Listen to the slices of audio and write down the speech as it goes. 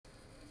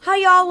Hi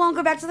y'all,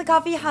 welcome back to the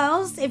coffee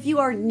house. If you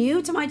are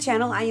new to my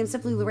channel, I am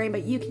simply Lorraine,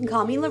 but you can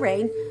call me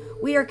Lorraine.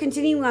 We are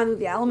continuing on with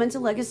the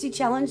Elemental Legacy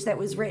Challenge that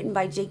was written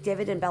by Jake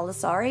David and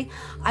BellaLessai.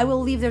 I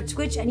will leave their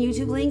Twitch and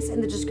YouTube links in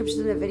the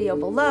description of the video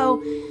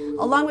below,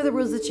 along with the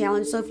rules of the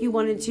challenge, so if you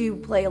wanted to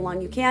play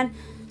along, you can.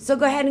 So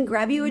go ahead and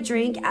grab you a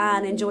drink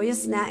and enjoy a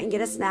snack and get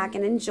a snack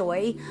and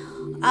enjoy.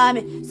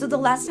 So the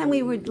last time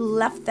we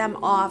left them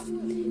off,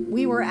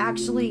 we were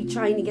actually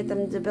trying to get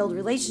them to build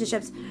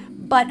relationships,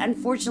 but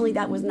unfortunately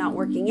that was not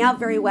working out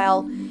very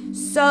well.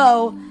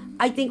 So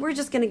I think we're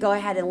just going to go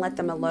ahead and let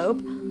them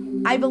elope.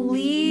 I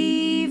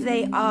believe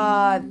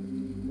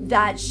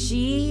that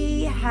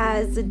she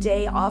has a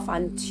day off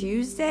on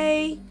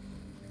Tuesday.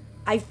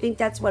 I think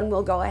that's when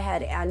we'll go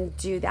ahead and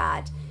do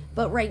that.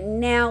 But right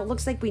now, it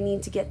looks like we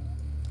need to get...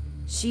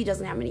 She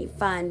doesn't have any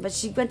fun, but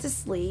she went to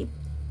sleep,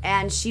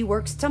 and she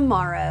works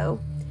tomorrow.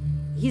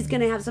 He's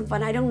going to have some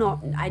fun. I don't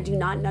know. I do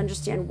not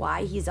understand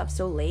why he's up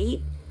so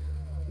late.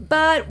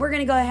 But we're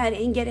going to go ahead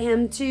and get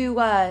him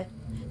to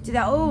do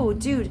that. Oh,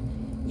 dude,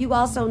 you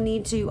also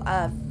need to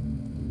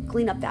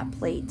clean up that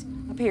plate.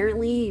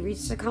 Apparently, he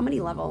reached a comedy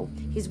level.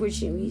 He's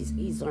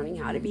learning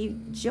how to be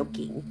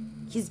joking.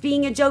 He's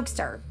being a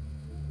jokester.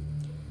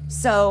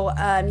 So,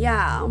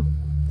 yeah.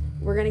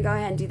 We're going to go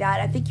ahead and do that.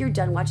 I think you're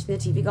done watching the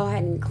TV. Go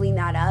ahead and clean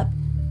that up.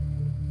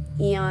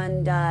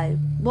 And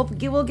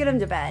we'll get him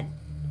to bed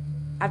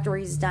after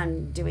he's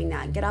done doing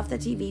that. Get off the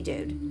TV,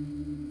 dude.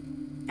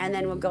 And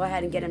then we'll go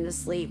ahead and get him to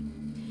sleep.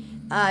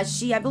 I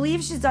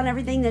believe she's done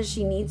everything that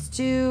she needs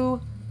to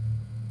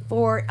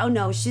for... Oh,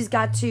 no. She's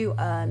got to...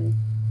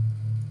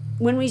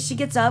 when she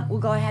gets up, we'll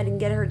go ahead and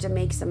get her to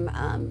make some...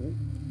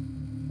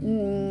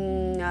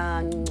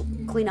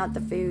 clean out the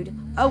food.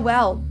 Oh,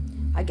 well.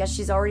 I guess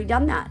she's already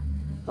done that.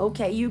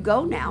 Okay, you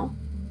go now.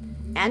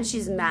 And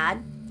she's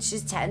mad.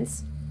 She's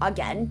tense.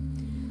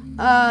 Again.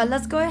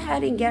 Let's go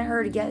ahead and get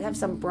her to have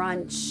some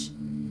brunch.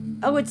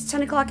 Oh, it's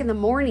 10 o'clock in the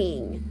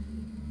morning.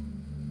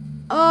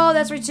 Oh,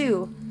 that's right,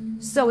 too.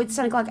 So it's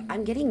 10 o'clock. I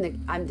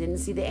didn't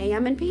see the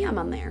AM and PM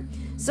on there.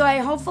 So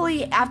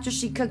hopefully after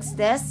she cooks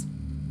this...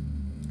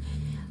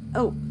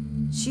 Oh,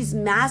 she's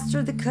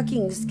mastered the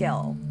cooking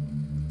skill.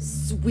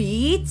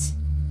 Sweet.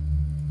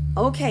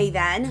 Okay,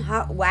 then.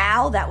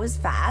 Wow, that was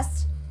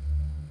fast.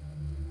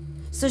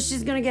 So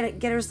she's going to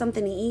get her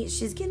something to eat.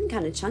 She's getting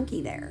kind of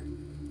chunky there.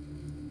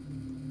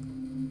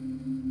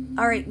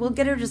 All right, we'll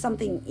get her to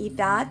something, eat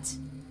that.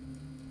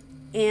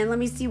 And let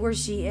me see where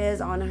she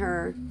is on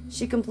her.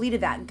 She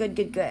completed that. Good,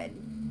 good, good.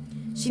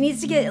 She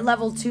needs to get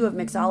level 2 of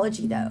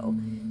mixology, though.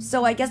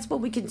 So I guess what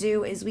we could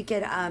do is we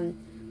could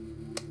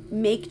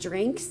make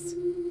drinks.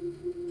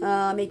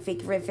 Make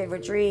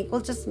favorite drink. We'll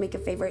just make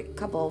a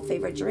couple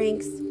favorite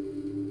drinks.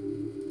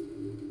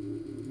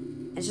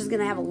 And she's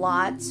going to have a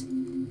lot.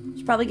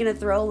 She's probably going to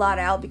throw a lot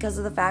out because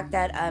of the fact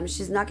that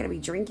she's not going to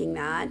be drinking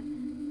that.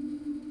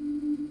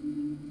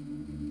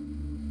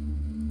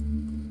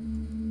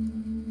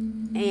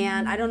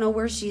 And I don't know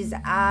where she's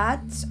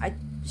at.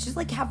 She's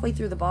like halfway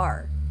through the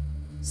bar.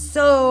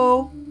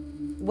 So,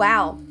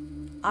 wow.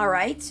 All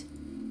right.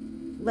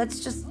 Let's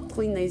just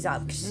clean these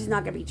up because she's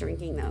not going to be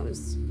drinking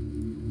those.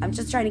 I'm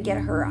just trying to get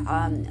her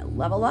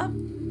level up.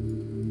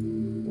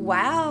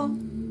 Wow.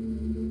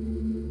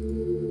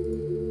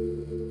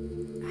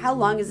 How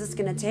long is this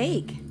going to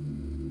take?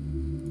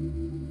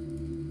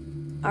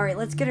 All right,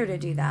 let's get her to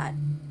do that.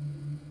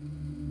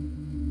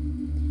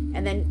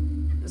 And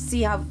then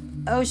see how...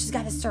 Oh, she's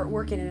got to start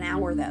work in an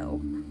hour,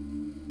 though.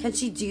 Can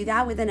she do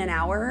that within an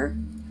hour?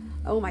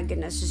 Oh, my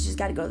goodness. She's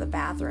got to go to the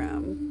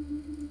bathroom.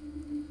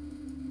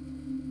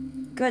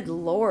 Good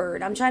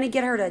Lord. I'm trying to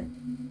get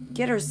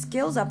her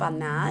skills up on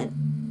that.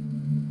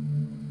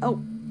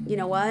 Oh, you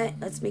know what?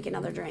 Let's make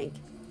another drink.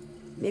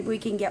 Maybe we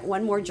can get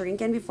one more drink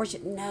in before she...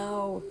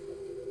 No.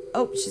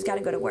 Oh, she's got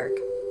to go to work.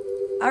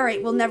 All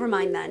right, well, never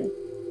mind then.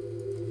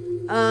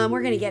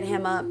 We're going to get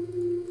him up.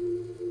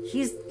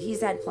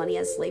 He's had plenty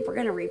of sleep. We're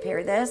going to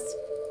repair this.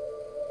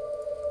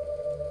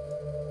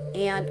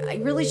 And I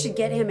really should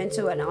get him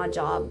into an odd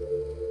job.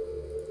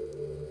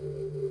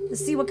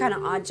 Let's see what kind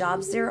of odd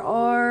jobs there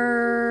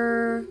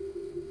are.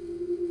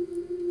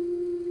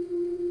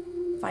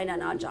 Find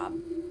an odd job.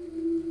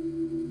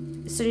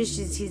 As soon as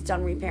he's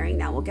done repairing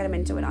that, we'll get him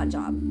into an odd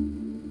job.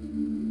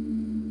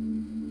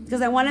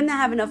 Because I want him to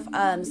have enough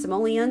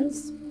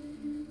simoleons.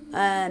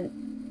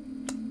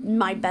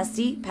 My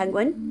bestie,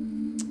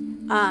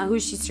 Penguin, who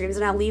she streams,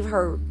 and I'll leave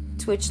her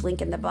Twitch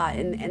link in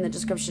the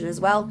description as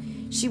well.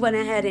 She went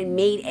ahead and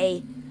made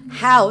a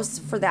house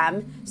for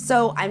them.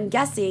 So I'm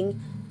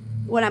guessing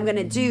what I'm going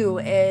to do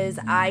is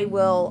I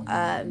will,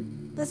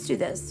 let's do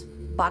this,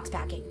 box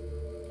packing.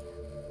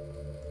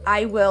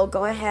 I will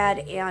go ahead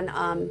and,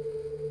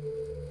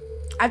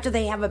 after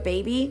they have a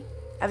baby,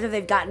 after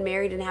they've gotten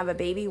married and have a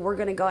baby, we're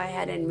going to go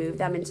ahead and move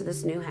them into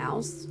this new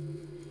house.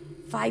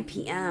 5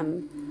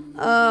 p.m.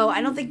 Oh,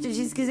 I don't think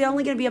because they're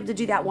only going to be able to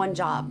do that one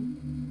job.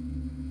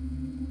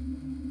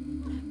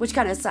 Which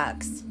kind of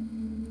sucks.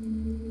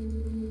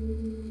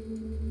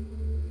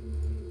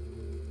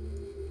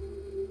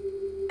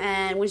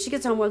 And then when she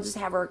gets home, we'll just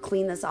have her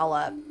clean this all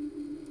up.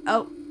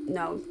 Oh,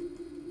 no.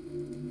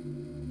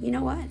 You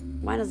know what?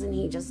 Why doesn't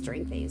he just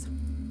drink these?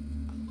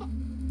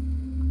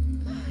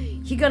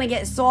 He gonna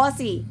get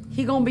saucy.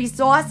 He gonna be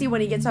saucy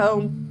when he gets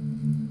home.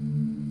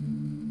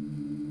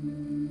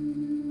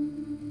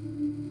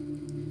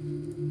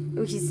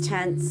 Ooh, he's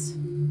tense.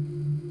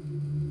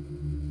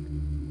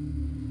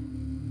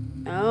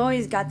 Oh,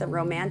 he's got the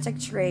romantic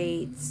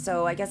traits.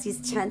 So I guess he's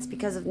tense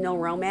because of no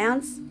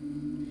romance.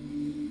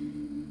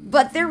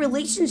 But their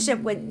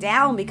relationship went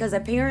down because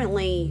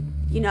apparently,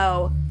 you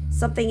know,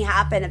 something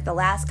happened at the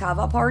last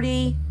kava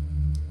party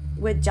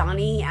with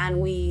Johnny, and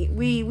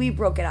we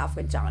broke it off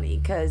with Johnny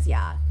because,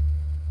 yeah.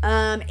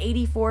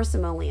 84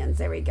 simoleons.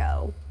 There we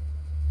go.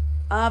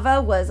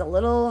 Ava was a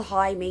little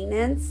high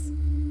maintenance.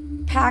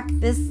 Pack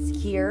this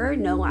here.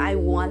 No, I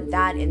want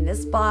that in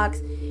this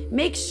box.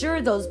 Make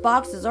sure those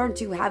boxes aren't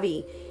too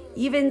heavy.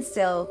 Even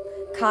still,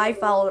 Kai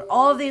followed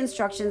all of the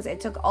instructions.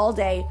 It took all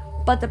day,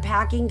 but the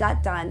packing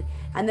got done,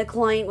 and the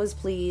client was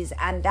pleased,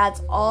 and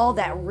that's all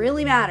that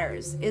really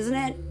matters, isn't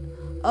it?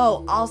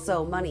 Oh,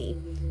 also money.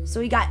 So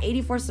he got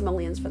 84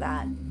 simoleons for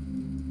that.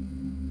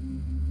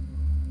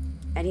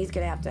 And he's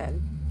going to have to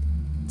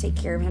take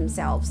care of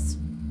himself.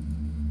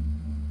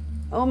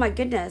 Oh my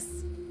goodness.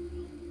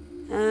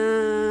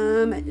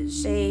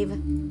 Shave.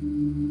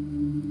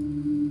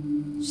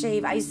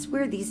 Shave. I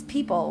swear these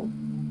people,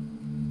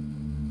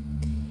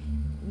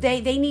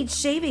 they need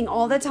shaving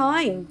all the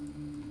time.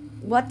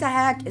 What the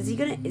heck? Is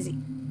he?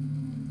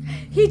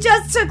 He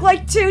just took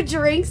like 2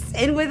 drinks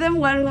in with him,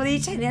 one with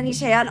each in each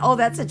hand. Oh,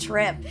 that's a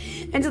trip.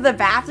 Into the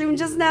bathroom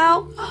just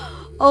now?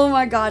 Oh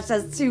my gosh,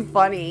 that's too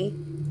funny.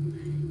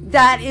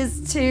 That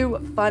is too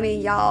funny,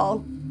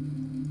 y'all.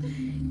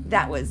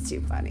 That was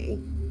too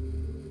funny.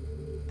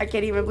 I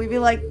can't even believe he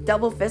like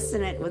double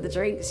fisting it with the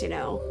drinks, you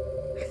know.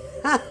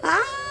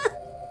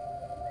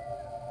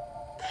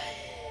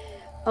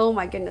 Oh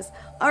my goodness.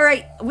 All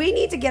right, we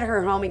need to get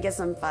her home and get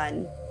some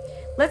fun.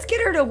 Let's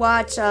get her to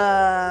watch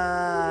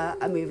a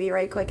movie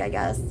right quick, I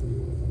guess.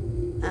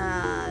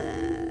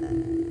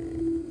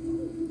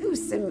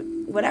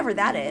 Whatever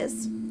that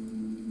is.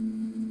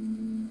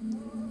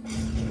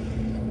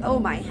 Oh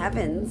my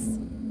heavens.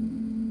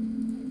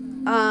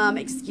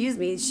 Excuse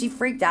me, she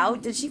freaked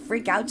out? Did she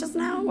freak out just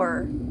now,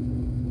 or?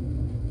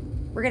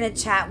 We're gonna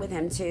chat with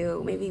him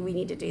too. Maybe we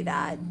need to do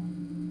that.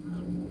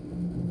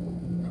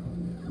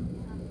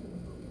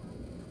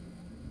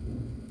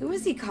 Who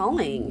is he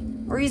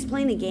calling? Or he's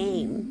playing a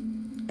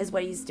game, is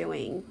what he's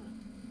doing.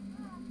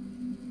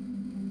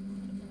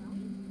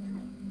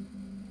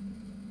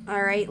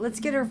 Alright, let's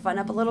get her fun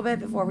up a little bit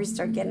before we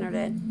start getting her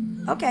to...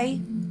 Okay.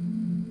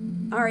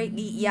 Alright,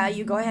 yeah,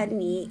 you go ahead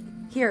and eat.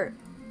 Here.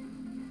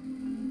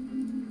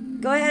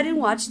 Go ahead and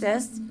watch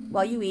this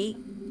while you eat.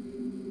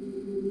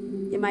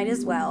 You might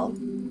as well.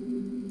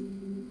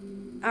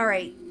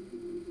 Alright.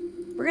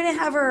 We're gonna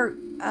have her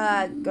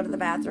go to the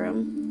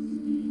bathroom.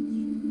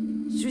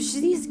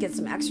 She needs to get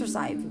some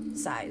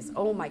exercise.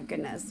 Oh my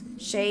goodness.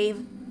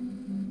 Shave.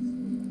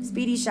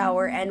 Speedy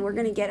shower. And we're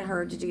going to get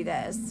her to do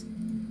this.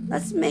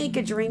 Let's make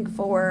a drink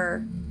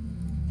for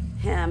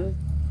him.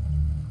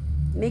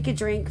 Make a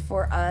drink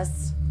for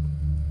us.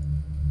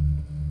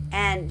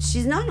 And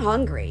she's not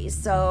hungry.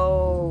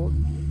 So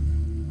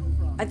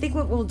I think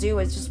what we'll do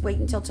is just wait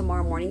until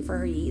tomorrow morning for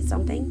her to eat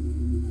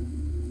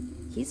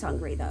something. He's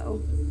hungry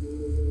though.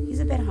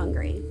 He's a bit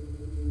hungry.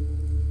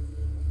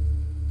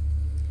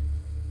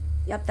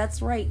 Yep,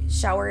 that's right.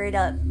 Shower it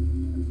up.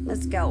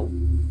 Let's go.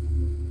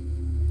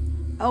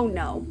 Oh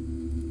no.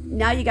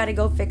 Now you gotta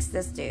go fix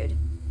this dude.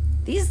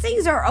 These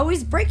things are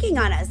always breaking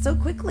on us so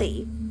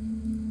quickly.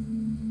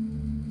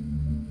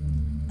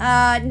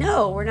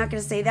 No, we're not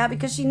gonna say that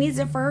because she needs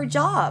it for her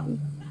job.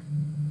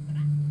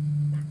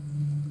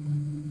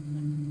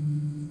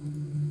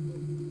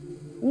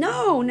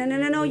 No,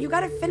 you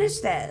gotta finish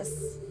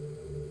this.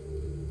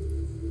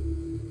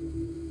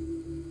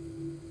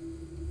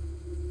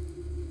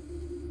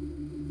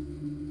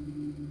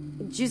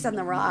 Juice on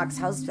the rocks.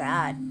 How's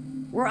that?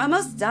 We're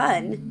almost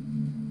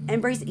done.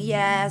 Embrace.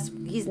 Yes,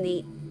 he's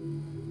neat.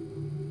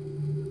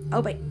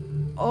 Oh, but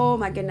oh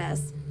my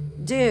goodness,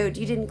 dude,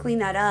 you didn't clean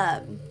that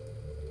up.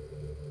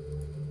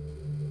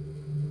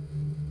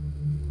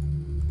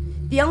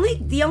 The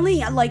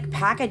only like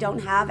pack I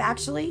don't have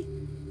actually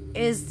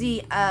is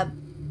the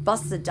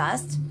bust the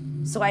dust.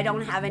 So I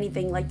don't have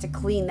anything like to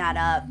clean that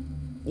up.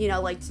 You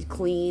know, like to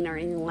clean or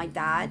anything like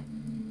that.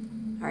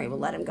 All right, we'll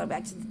let him go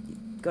back to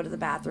go to the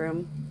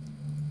bathroom.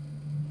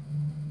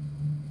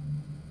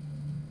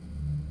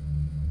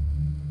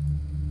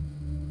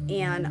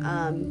 And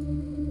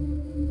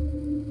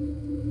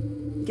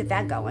get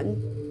that going.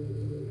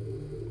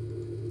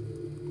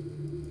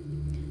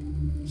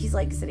 He's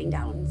like sitting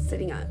down,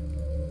 sitting up.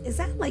 Is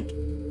that like,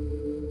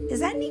 does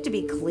that need to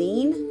be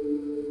clean?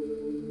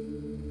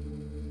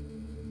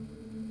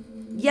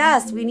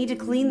 Yes, we need to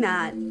clean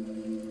that.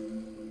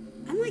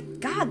 I'm like,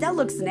 God, that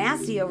looks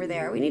nasty over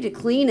there. We need to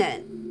clean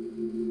it.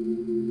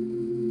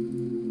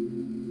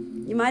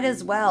 You might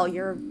as well.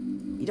 You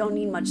don't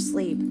need much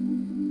sleep.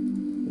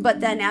 But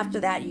then after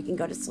that, you can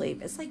go to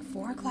sleep. It's like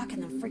 4 o'clock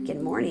in the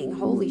freaking morning.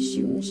 Holy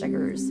shooting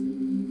sugars.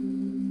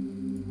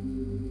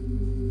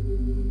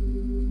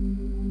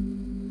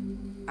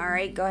 All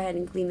right, go ahead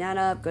and clean that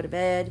up. Go to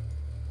bed.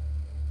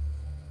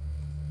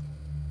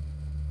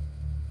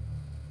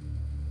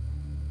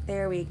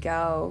 There we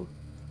go.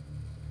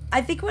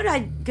 I think what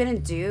I'm gonna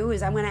do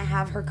is I'm gonna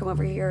have her come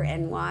over here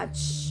and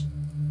watch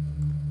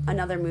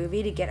another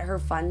movie to get her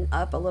fun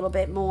up a little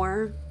bit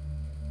more.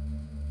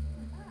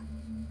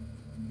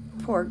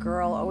 Poor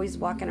girl, always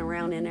walking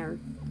around in her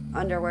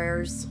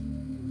underwears.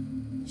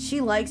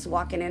 She likes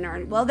walking in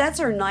her, well, that's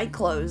her night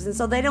clothes, and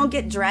so they don't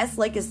get dressed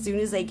like as soon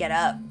as they get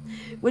up,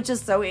 which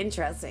is so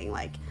interesting.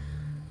 Like,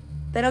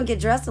 they don't get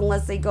dressed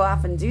unless they go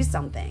off and do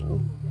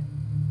something.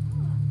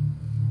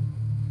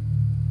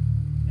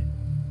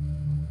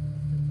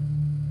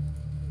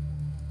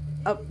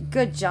 Oh,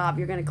 good job.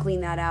 You're going to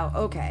clean that out.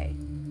 Okay.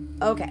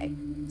 Okay.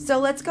 So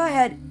let's go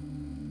ahead.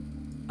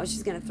 Oh,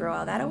 she's going to throw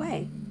all that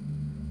away.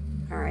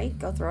 All right.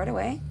 Go throw it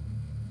away.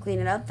 Clean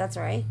it up. That's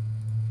all right.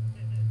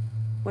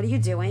 What are you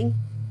doing?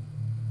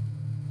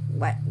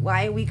 What?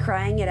 Why are we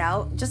crying it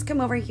out? Just come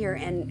over here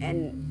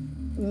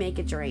and make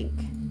a drink.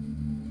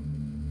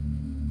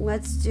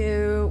 Let's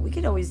do... We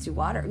could always do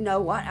water. No,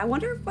 what? I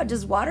wonder, what,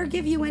 does water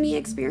give you any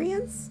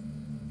experience?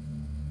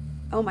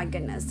 Oh my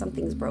goodness.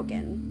 Something's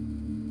broken.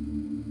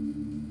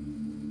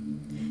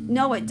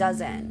 No, it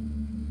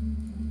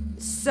doesn't.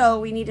 So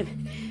we need to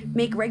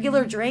make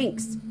regular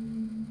drinks.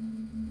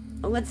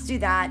 Let's do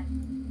that.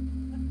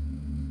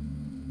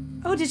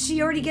 Oh, did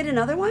she already get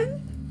another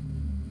one?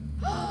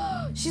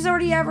 She's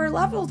already at her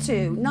level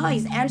 2.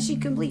 Nice. And she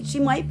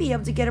might be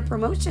able to get a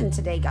promotion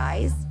today,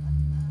 guys.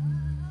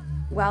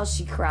 While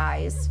she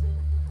cries.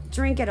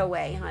 Drink it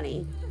away,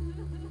 honey.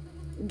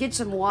 Get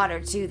some water,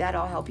 too.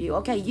 That'll help you.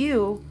 Okay,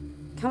 you.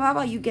 How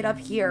about you get up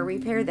here,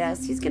 repair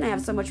this. He's going to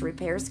have so much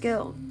repair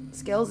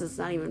skills, it's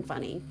not even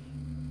funny.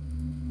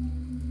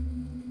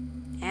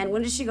 And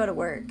when does she go to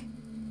work?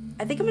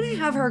 I think I'm going to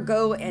have her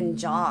go and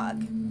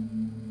jog.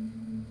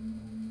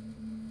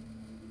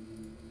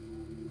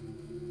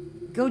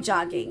 Go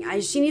jogging.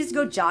 She needs to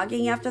go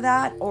jogging after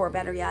that, or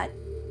better yet,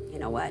 you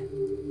know what?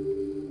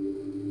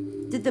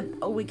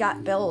 We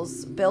got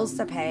bills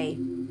to pay.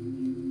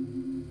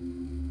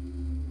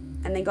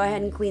 And then go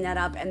ahead and clean that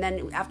up. And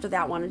then after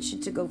that, wanted you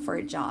to go for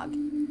a jog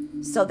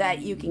so that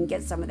you can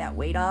get some of that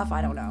weight off.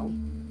 I don't know.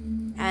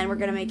 And we're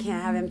going to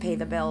have him pay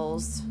the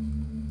bills.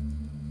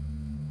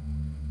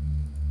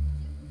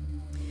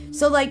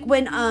 So like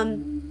when I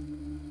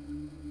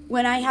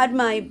had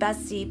my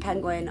bestie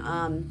Penguin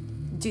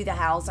do the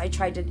house, I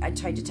tried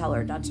to tell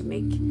her not to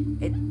make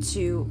it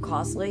too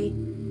costly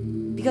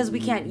because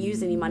we can't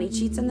use any money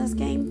cheats in this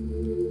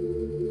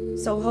game.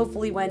 So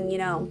hopefully when, you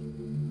know,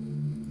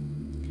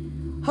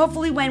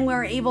 when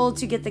we're able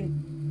to get the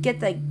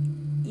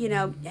you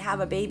know,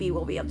 have a baby,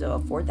 we'll be able to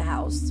afford the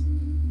house.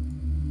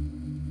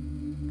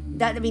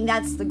 I mean,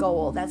 that's the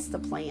goal. That's the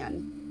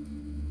plan.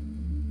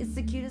 It's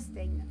the cutest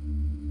thing.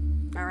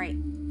 All right.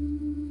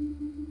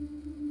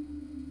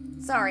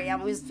 Sorry, I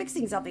was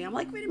fixing something. I'm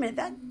like, wait a minute,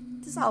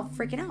 this is all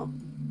freaking out.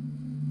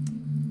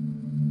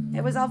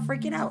 It was all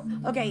freaking out.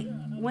 Okay,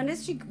 when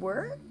does she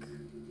work?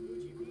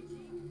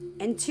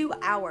 In 2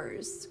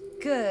 hours.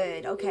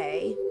 Good,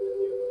 okay.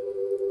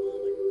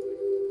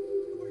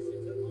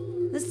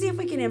 Let's see if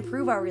we can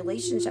improve our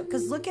relationship.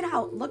 Because look at,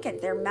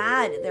 they're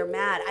mad. They're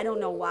mad. I don't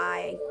know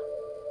why.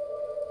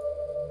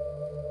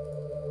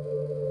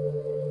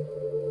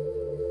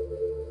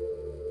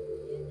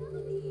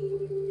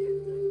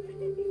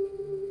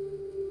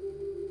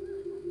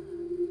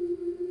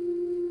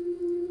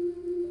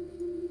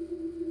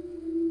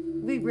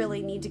 We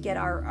really need to get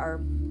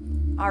our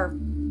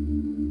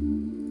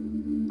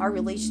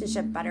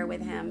relationship better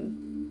with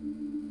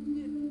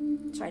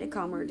him. Try to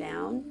calm her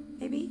down,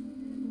 maybe.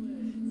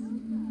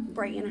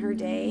 Brighten her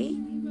day.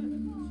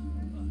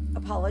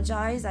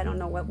 Apologize. I don't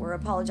know what we're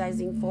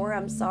apologizing for.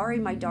 I'm sorry,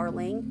 my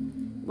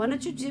darling. Why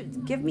don't you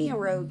give me a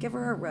rose? Give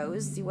her a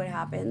rose. See what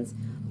happens.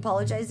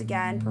 Apologize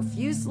again.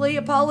 Profusely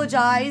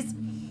apologize.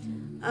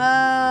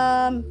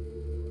 Can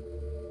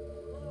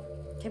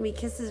we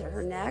kiss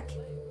her neck?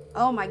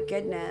 Oh my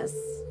goodness.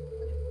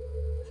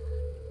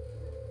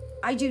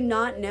 I do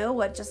not know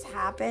what just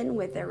happened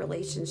with their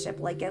relationship.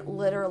 Like it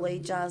literally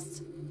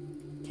just...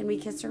 Can we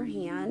kiss her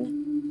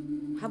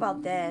hand? How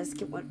about this?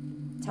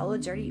 Tell a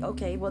dirty...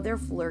 Okay, well, they're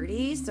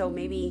flirty, so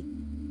maybe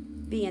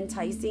be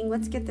enticing.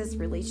 Let's get this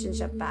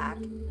relationship back.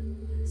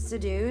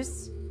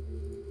 Seduce.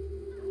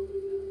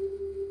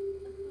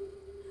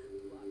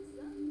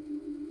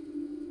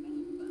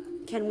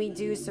 Can we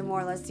do some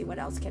more? Let's see, what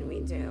else can we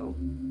do?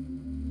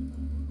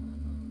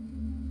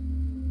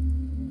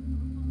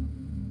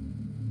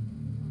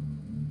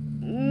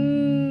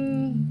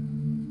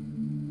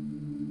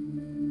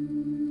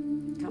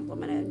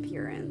 Compliment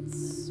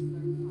appearance.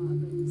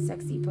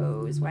 Sexy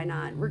pose. Why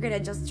not? We're gonna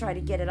just try to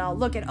get it all.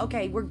 Look at,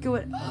 okay, we're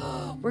good.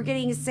 We're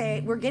getting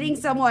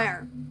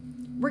somewhere.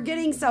 We're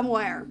getting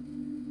somewhere.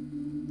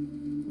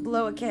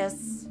 Blow a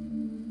kiss.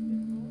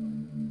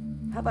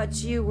 How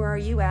about you? Where are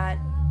you at?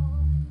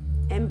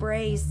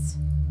 Embrace.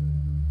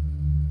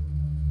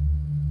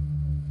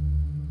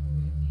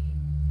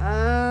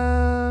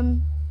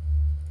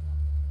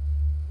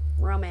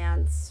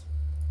 Romance.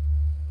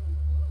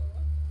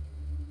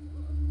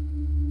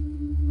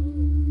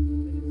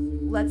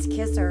 Let's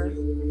kiss her.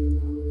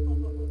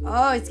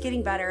 Oh, it's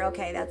getting better.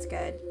 Okay, that's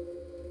good.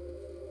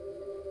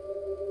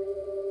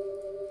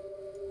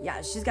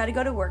 Yeah, she's got to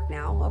go to work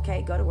now.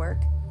 Okay, go to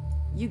work.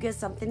 You get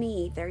something to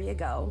eat. There you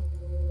go.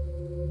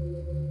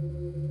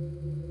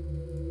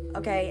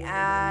 Okay,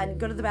 and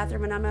go to the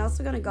bathroom. And I'm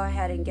also going to go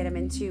ahead and get him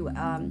into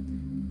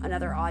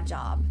another odd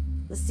job.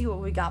 Let's see what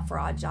we got for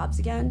odd jobs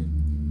again.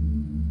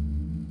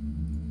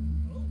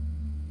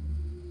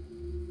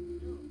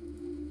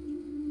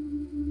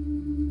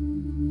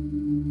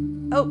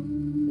 Oh,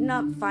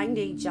 not find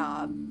a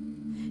job.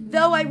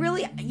 Though I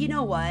really, you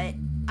know what?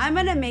 I'm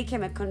going to make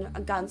him a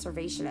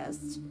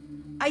conservationist.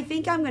 I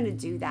think I'm going to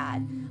do that.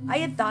 I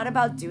had thought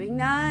about doing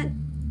that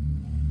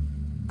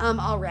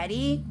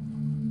already.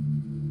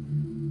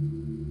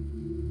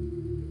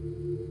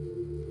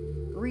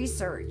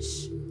 Research.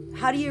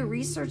 How do you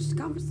research the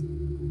conversation?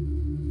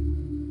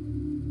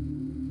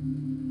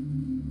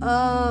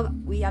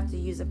 We have to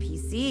use a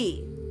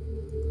PC.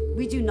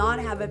 We do not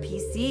have a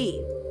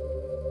PC.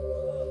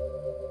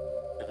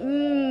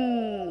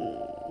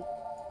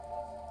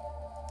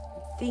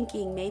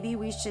 Thinking maybe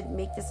we should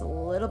make this a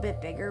little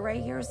bit bigger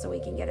right here so we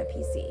can get a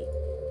PC.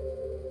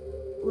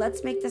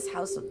 Let's make this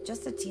house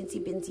just a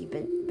teensy binty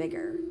bit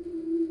bigger.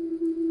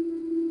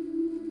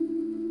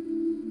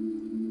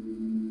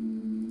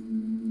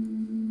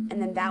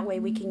 And then that way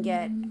we can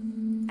get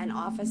an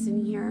office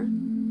in here.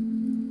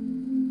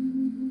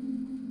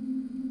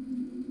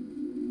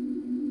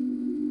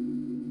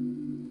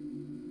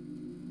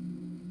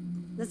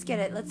 Let's get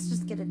it. Let's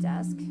just get a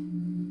desk.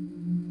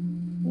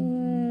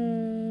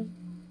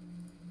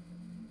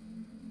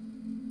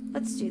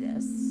 Let's do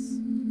this.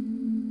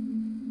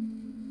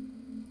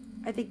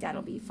 I think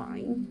that'll be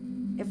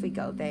fine if we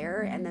go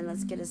there, and then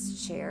let's get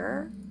his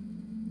chair.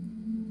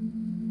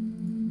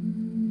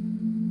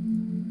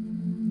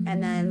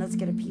 And then let's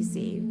get a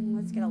PC.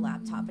 Let's get a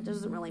laptop. It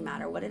doesn't really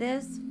matter what it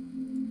is.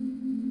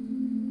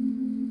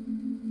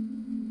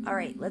 All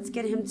right, let's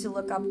get him to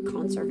look up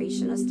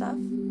conservationist stuff.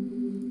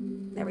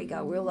 There we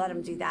go. We'll let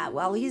him do that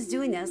while he's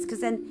doing this,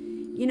 because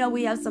then, you know,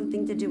 we have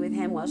something to do with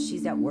him while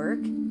she's at work.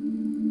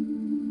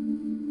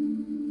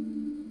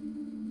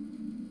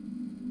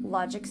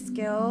 Logic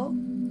skill.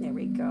 There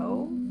we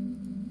go.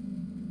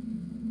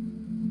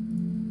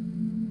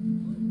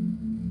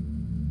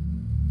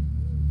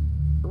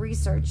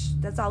 Research.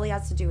 That's all he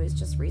has to do is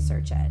just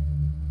research it.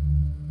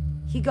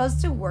 He goes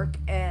to work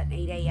at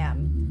 8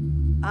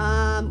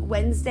 a.m.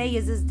 Wednesday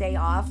is his day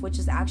off, which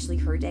is actually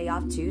her day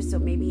off too. So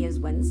maybe his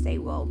Wednesday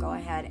we'll go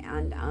ahead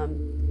and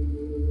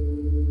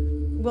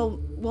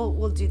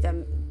we'll do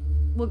them.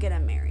 We'll get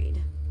him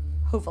married,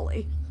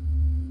 hopefully.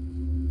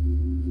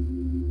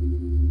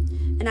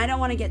 And I don't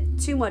want to get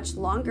too much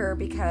longer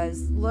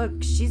because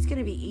look, she's going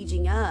to be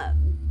aging up.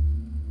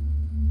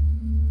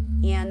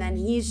 And then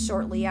he's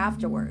shortly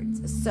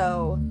afterwards.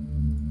 So,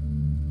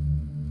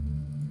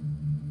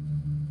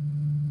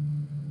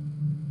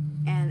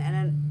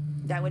 and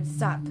that would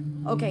suck.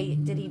 Okay,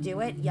 did he do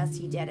it? Yes,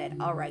 he did it.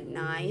 All right,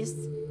 nice.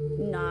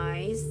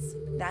 Nice.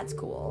 That's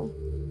cool.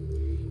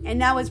 And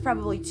now it's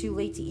probably too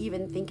late to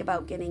even think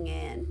about getting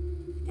in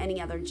any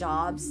other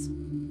jobs.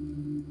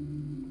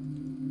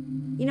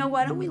 You know,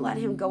 why don't we let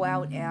him go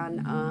out and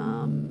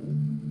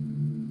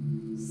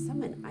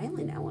summon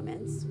island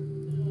elements?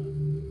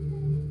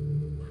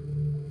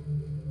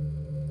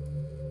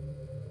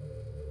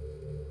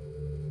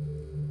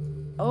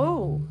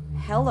 Oh,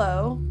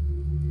 hello.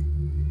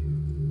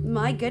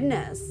 My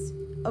goodness.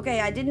 Okay,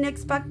 I didn't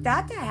expect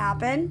that to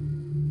happen.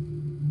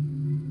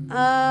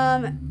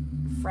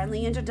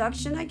 Friendly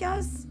introduction, I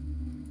guess.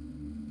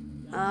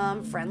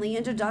 Friendly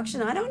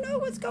introduction. I don't know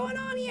what's going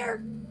on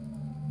here.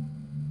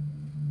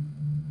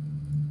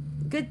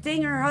 Good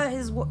thing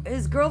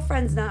his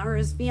girlfriend's not, or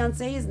his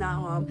fiance is not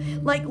home.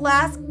 Like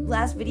last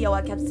video,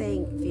 I kept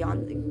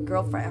saying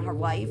girlfriend, her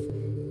wife,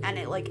 and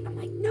I'm like,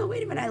 no,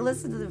 wait a minute. I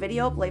listened to the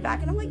video playback,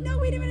 and I'm like, no,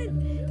 wait a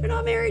minute, they're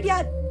not married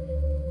yet.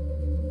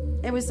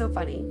 It was so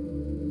funny.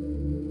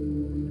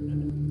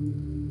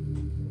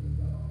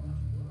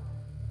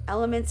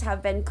 Elements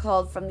have been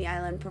called from the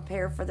island.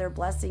 Prepare for their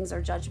blessings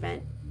or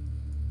judgment.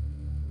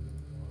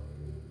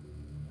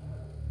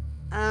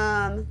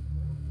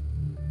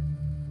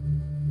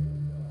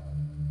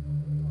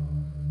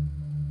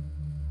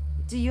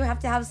 Do you have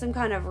to have some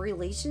kind of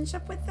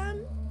relationship with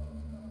them?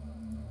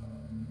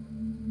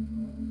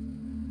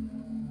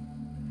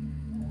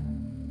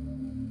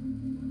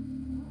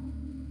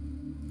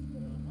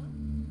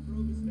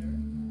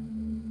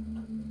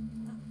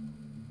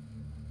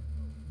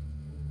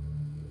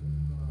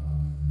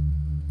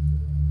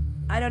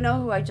 I don't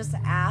know who I just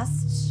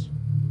asked.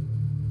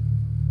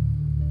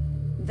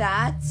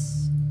 That.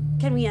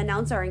 Can we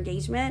announce our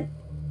engagement?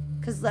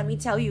 Because let me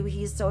tell you,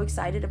 he's so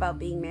excited about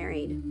being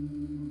married.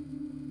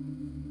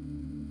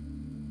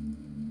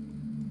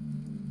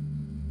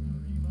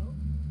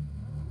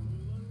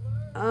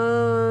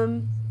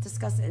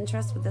 Discuss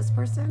interest with this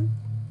person.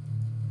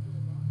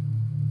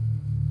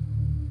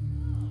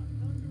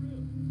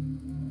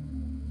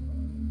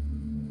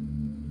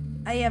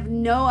 I have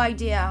no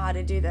idea how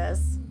to do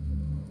this.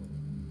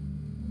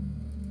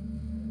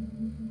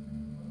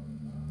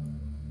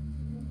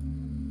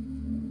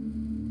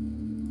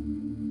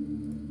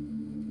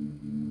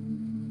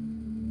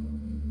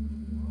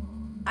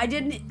 I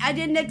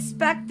didn't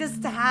expect this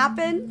to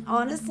happen,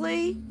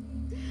 honestly.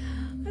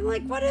 I'm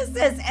like, what is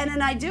this? And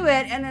then I do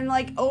it, and then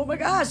like, oh my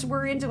gosh,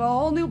 we're into a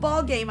whole new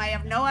ball game. I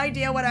have no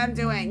idea what I'm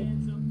doing.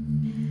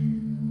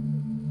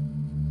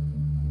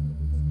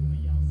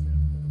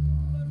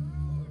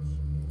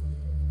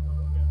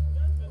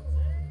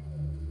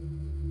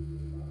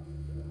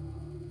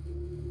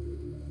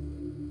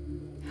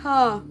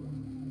 Huh.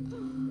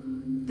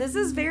 This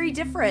is very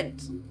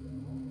different.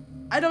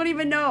 I don't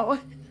even know.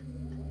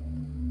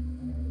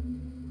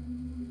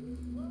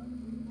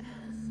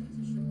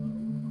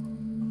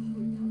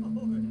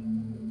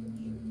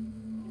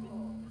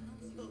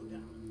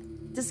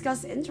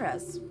 Discuss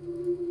interests.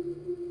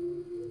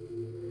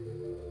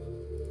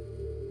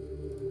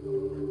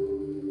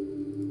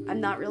 I'm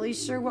not really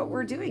sure what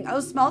we're doing. Oh,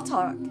 small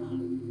talk.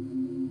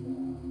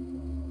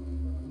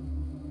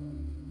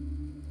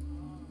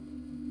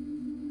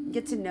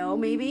 Get to know,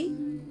 maybe?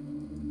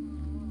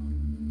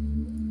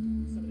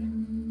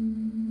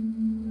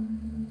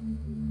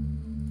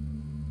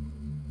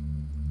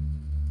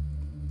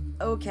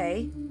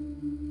 Okay.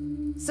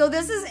 So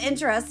this is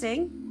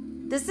interesting.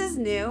 This is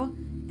new.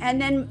 And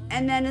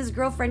then his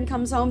girlfriend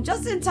comes home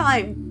just in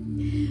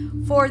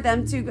time for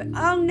them to go.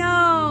 Oh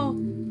no.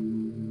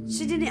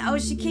 She didn't. Oh,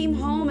 she came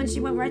home and she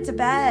went right to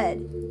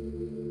bed.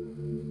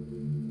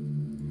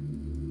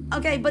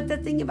 Okay, but the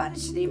thing about it,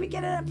 she didn't even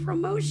get a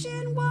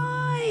promotion.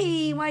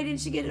 Why? Why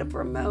didn't she get a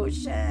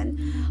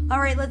promotion? All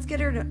right, let's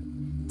get her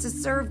to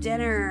serve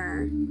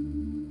dinner.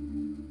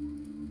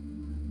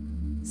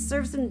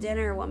 Serve some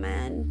dinner,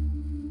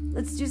 woman.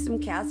 Let's do some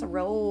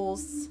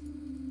casseroles.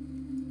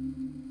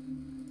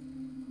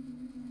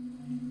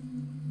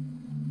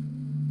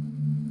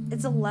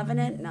 It's 11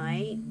 at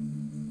night.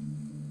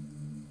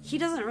 He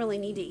doesn't really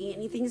need to eat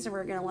anything, so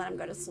we're gonna let him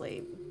go to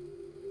sleep.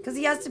 Because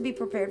he has to be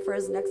prepared for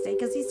his next day,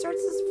 because he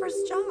starts his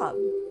first job.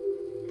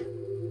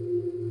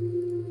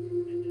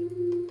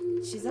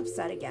 She's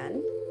upset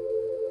again.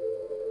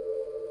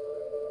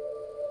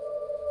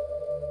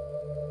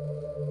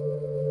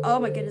 Oh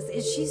my goodness,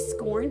 is she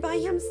scorned by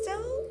him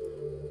still?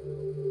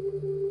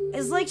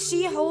 It's like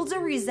she holds a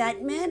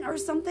resentment or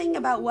something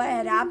about what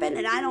had happened,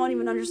 and I don't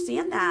even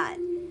understand that.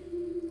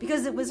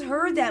 Because it was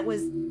her that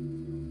was...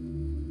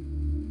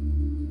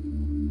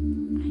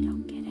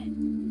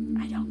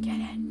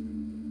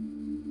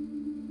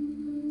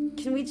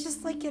 Can we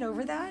just like get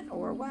over that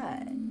or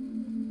what?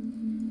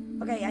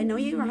 Okay, I know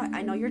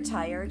you're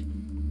tired,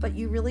 but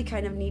you really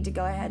kind of need to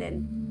go ahead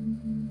and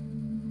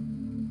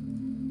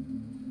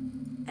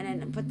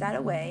then put that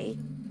away.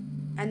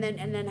 And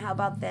then how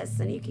about this?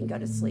 Then you can go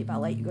to sleep. I'll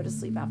let you go to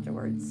sleep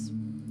afterwards.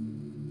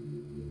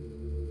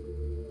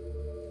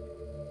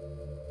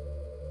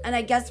 And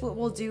I guess what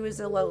we'll do is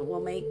we'll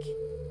make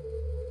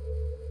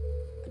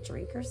a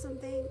drink or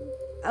something.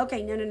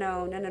 Okay,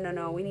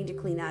 no. We need to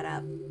clean that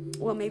up.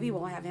 Well, maybe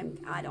we'll have him.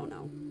 I don't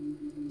know.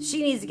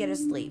 She needs to get her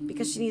sleep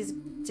because she needs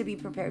to be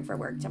prepared for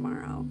work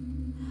tomorrow.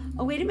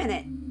 Oh, wait a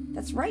minute.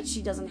 That's right.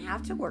 She doesn't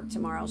have to work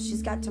tomorrow.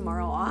 She's got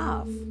tomorrow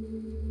off.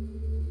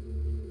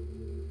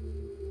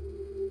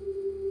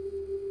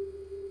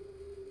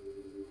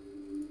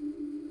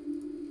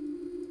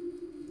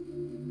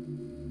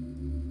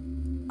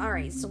 All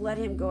right, so let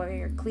him go over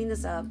here. Clean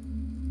this up.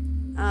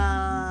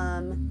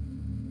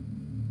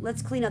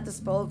 Let's clean up the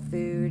spoiled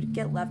food.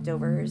 Get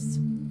leftovers.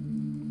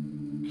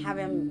 Have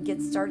him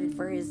get started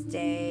for his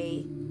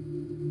day.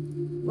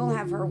 We'll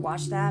have her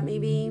wash that,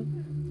 maybe.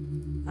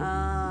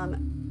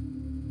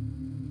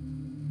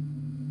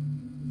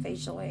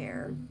 Facial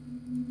hair.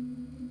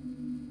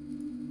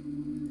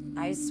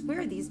 I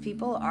swear these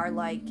people are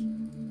like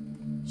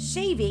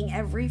shaving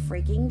every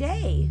freaking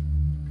day.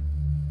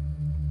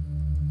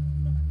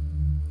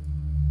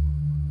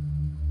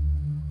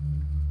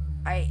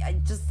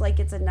 I just like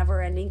it's a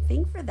never-ending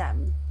thing for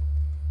them.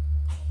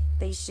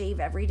 They shave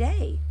every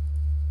day.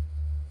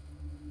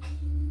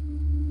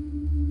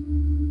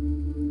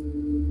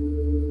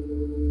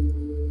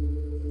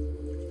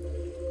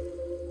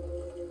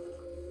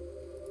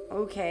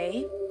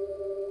 Okay.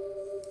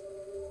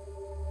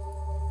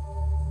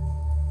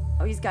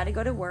 Oh, he's got to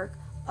go to work.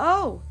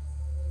 Oh,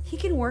 he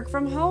can work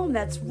from home.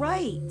 That's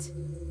right.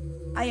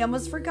 I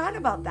almost forgot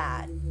about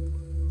that.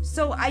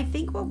 So I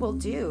think what we'll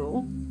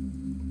do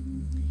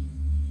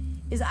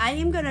is I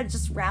am going to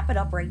just wrap it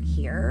up right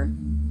here.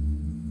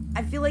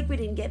 I feel like we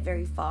didn't get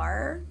very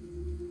far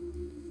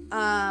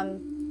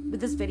with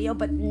this video,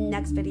 but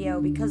next video,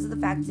 because of the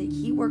fact that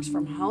he works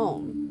from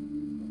home,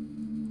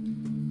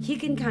 he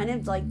can kind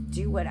of like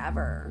do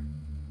whatever.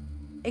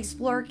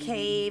 Explore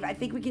cave. I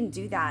think we can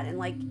do that and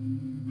like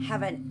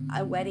have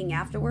a wedding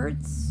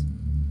afterwards.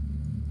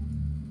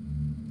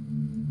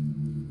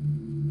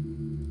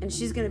 And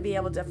she's going to be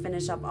able to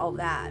finish up all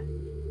that.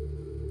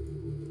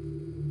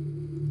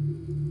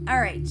 All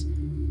right.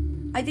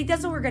 I think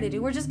that's what we're going to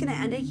do. We're just going to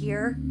end it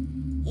here.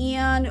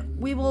 And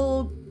we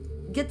will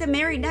get them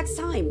married next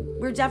time.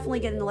 We're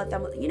definitely going to let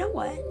them... You know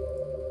what?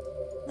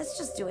 Let's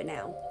just do it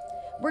now.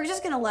 We're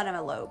just going to let them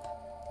elope.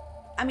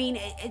 I mean,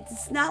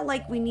 it's not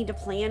like we need to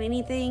plan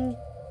anything.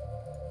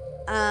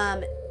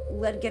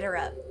 Let's get her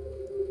up.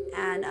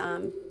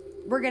 And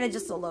we're going to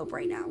just elope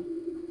right now.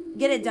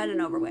 Get it done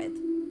and over with.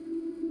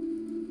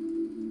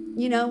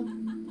 You know?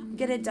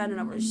 Get it done and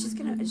over.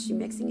 Is she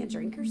mixing a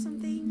drink or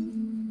something?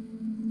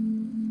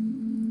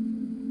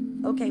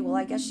 Okay, well,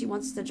 I guess she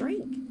wants to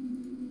drink.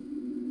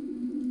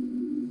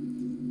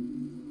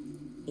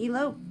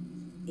 Elope.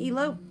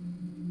 Elope.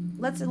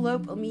 Let's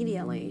elope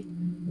immediately.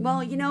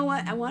 Well, you know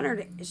what? I want her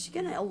to... Is she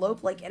going to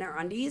elope, like, in her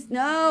undies?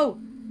 No!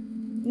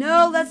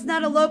 No, let's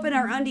not elope in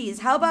our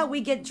undies. How about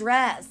we get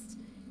dressed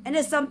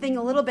into something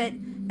a little bit...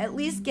 At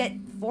least get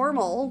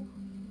formal.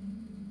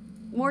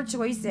 More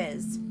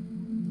choices.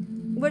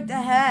 What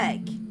the heck?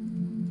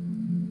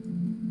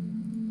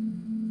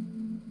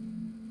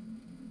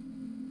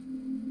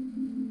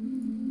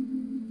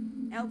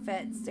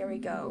 Outfits. There we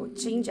go.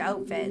 Change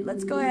outfit.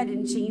 Let's go ahead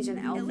and change an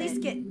outfit. At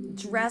least get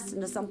dressed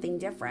into something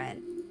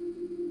different.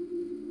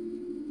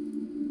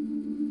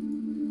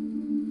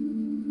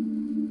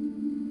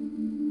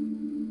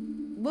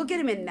 We'll get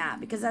him in that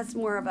because that's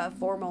more of a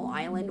formal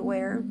island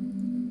wear.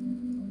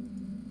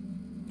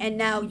 And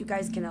now you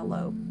guys can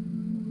elope.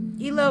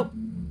 Elope.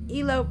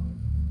 Elope.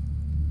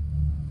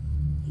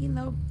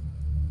 Elope.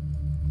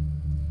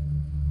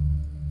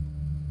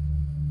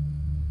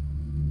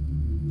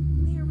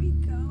 There we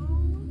go.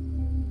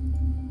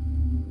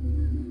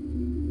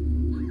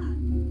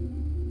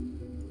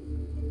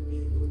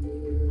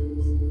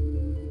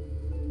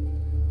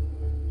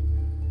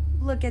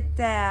 Look at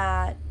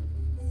that.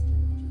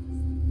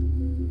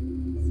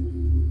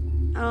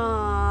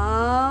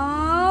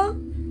 Aww.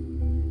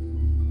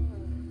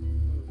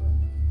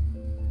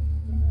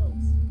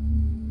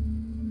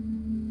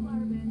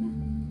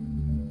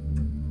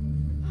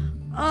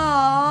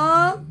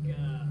 Aww.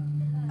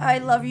 I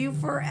love you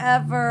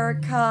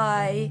forever,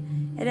 Kai.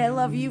 And I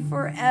love you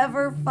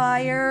forever,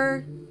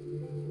 Fire.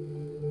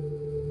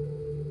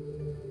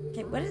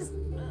 Okay, what is...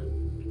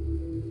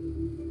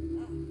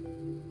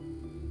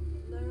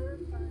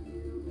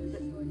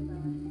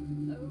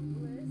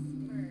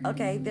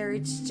 Okay, they're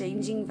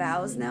exchanging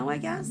vows now, I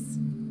guess.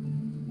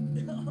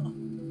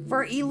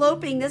 For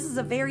eloping, this is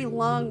a very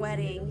long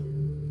wedding.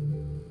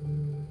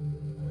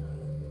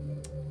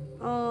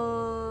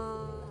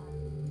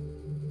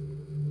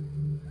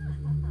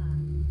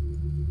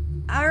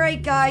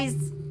 Alright,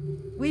 guys.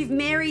 We've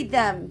married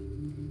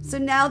them. So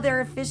now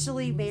they're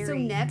officially married. So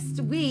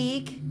next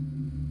week,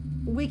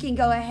 we can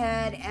go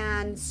ahead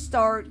and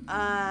start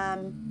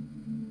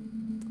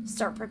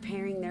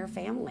preparing their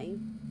family.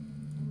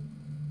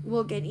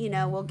 We'll get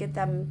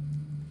them,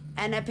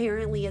 and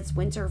apparently it's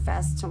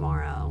Winterfest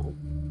tomorrow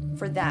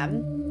for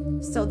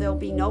them, so there'll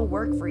be no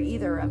work for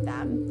either of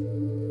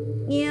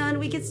them, and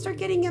we can start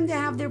getting them to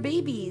have their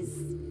babies,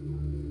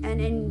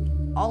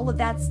 and all of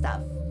that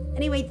stuff.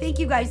 Anyway, thank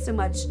you guys so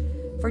much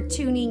for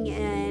tuning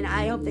in.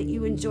 I hope that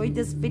you enjoyed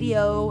this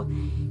video,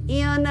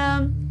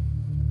 and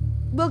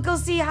we'll go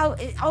see how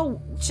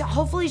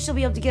hopefully she'll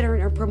be able to get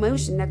her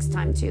promotion next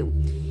time too.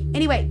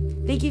 Anyway,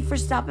 thank you for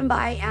stopping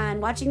by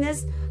and watching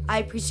this. I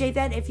appreciate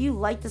that. If you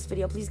like this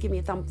video, please give me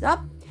a thumbs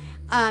up.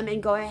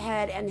 And go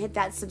ahead and hit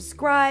that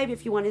subscribe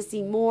if you want to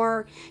see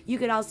more. You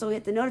can also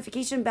hit the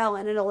notification bell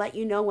and it'll let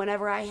you know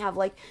whenever I have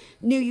like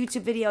new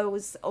YouTube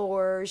videos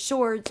or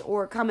shorts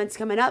or comments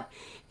coming up.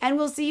 And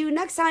we'll see you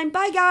next time.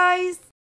 Bye, guys.